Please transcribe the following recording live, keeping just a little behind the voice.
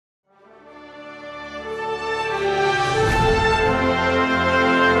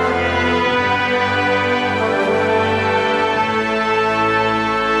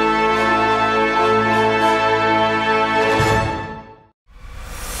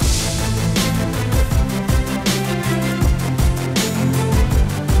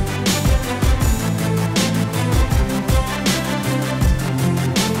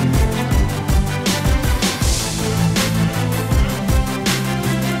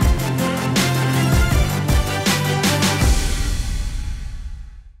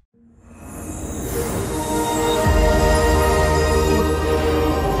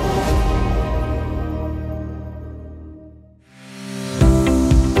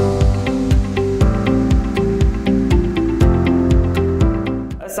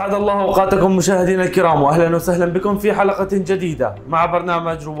أسعد الله أوقاتكم مشاهدينا الكرام، وأهلا وسهلا بكم في حلقة جديدة مع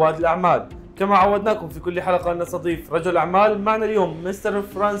برنامج رواد الأعمال. كما عودناكم في كل حلقة نستضيف رجل أعمال. معنا اليوم مستر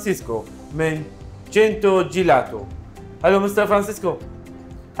فرانسيسكو من Cento Gelato. Hello, Mr. Francisco.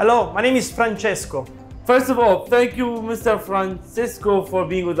 Hello, my name is Francesco. First of all, thank you, Mr. Francisco, for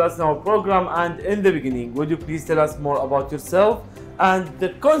being with us in our program. And in the beginning, would you please tell us more about yourself and the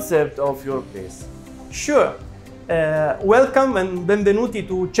concept of your place? Sure. Welcome and benvenuti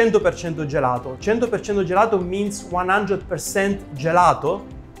to 100% Gelato. 100% Gelato means 100% gelato,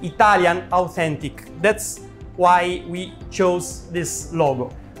 Italian authentic. That's why we chose this logo.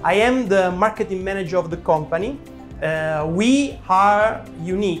 I am the marketing manager of the company. We are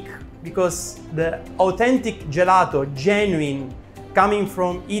unique because the authentic gelato, genuine, coming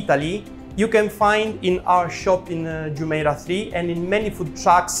from Italy, you can find in our shop in Jumeirah 3 and in many food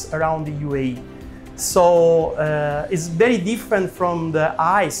trucks around the UAE. So it's very different from the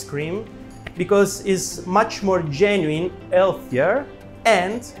ice cream because it's much more genuine, healthier,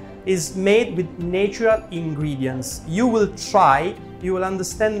 and is made with natural ingredients. You will try, you will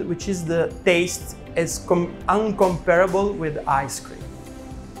understand which is the taste is uncomparable with ice cream.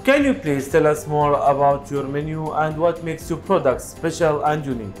 Can you please tell us more about your menu and what makes your products special and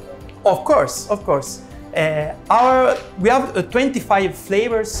unique? Of course, of course. We have 25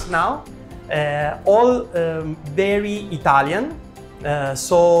 flavors now, all very Italian.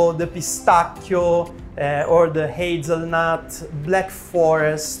 So the pistachio or the hazelnut, black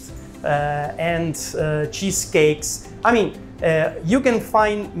forest, and cheesecakes. I mean, you can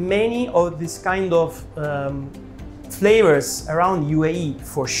find many of this kind of flavors around UAE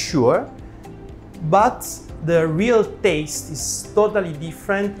for sure, but the real taste is totally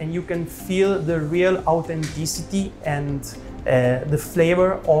different and you can feel the real authenticity and the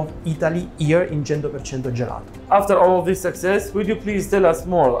flavor of Italy here in 100% Gelato. After all of this success, would you please tell us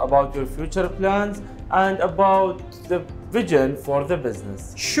more about your future plans and about the vision for the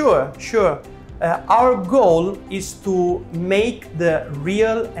business? Sure, sure. Our goal is to make the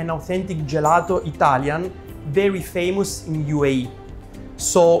real and authentic gelato Italian very famous in UAE.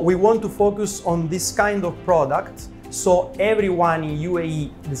 So we want to focus on this kind of product so everyone in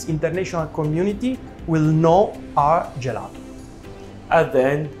UAE, this international community, will know our gelato. At the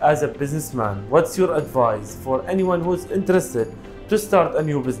end, as a businessman, what's your advice for anyone who's interested to start a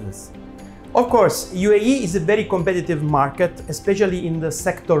new business? Of course, UAE is a very competitive market, especially in the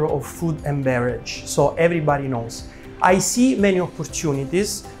sector of food and beverage, so everybody knows. I see many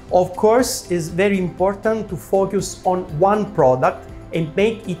opportunities. Of course, it's very important to focus on one product and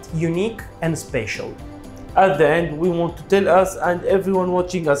make it unique and special. At the end, we want to tell us and everyone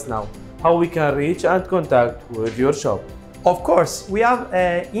watching us now how we can reach and contact with your shop. Of course, we have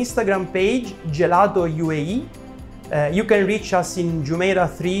an Instagram page, Gelato UAE. You can reach us in Jumeirah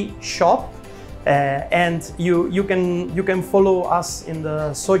 3 shop, and you can follow us in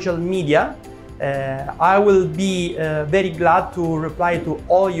the social media. I will be very glad to reply to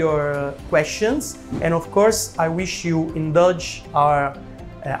all your questions, and of course I wish you indulge our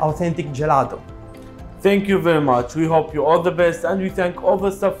authentic gelato. Thank you very much. We hope you all the best and we thank all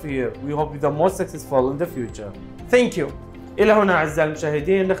the staff here. We hope you're the most successful in the future. Thank you. إلى هنا أعزائي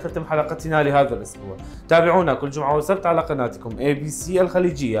المشاهدين نختتم حلقتنا لهذا الأسبوع. تابعونا كل جمعة وسبت على قناتكم ABC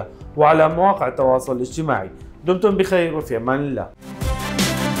الخليجية وعلى مواقع التواصل الاجتماعي. دمتم بخير وفي أمان الله.